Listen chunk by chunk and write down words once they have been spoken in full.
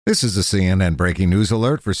This is a CNN breaking news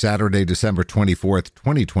alert for Saturday, December 24th,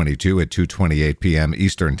 2022 at 2:28 p.m.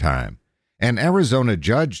 Eastern Time. An Arizona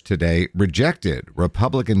judge today rejected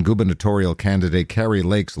Republican gubernatorial candidate Kari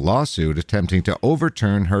Lake's lawsuit attempting to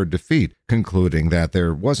overturn her defeat, concluding that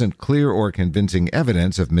there wasn't clear or convincing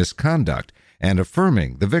evidence of misconduct and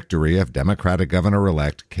affirming the victory of Democratic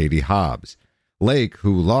Governor-elect Katie Hobbs. Lake,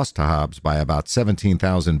 who lost to Hobbs by about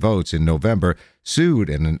 17,000 votes in November, sued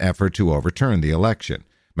in an effort to overturn the election.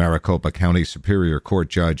 Maricopa County Superior Court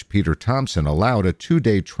Judge Peter Thompson allowed a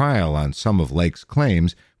 2-day trial on some of Lake's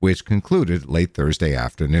claims, which concluded late Thursday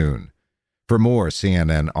afternoon. For more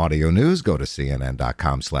CNN audio news, go to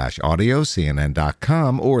cnn.com/audio,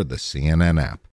 cnn.com, or the CNN app.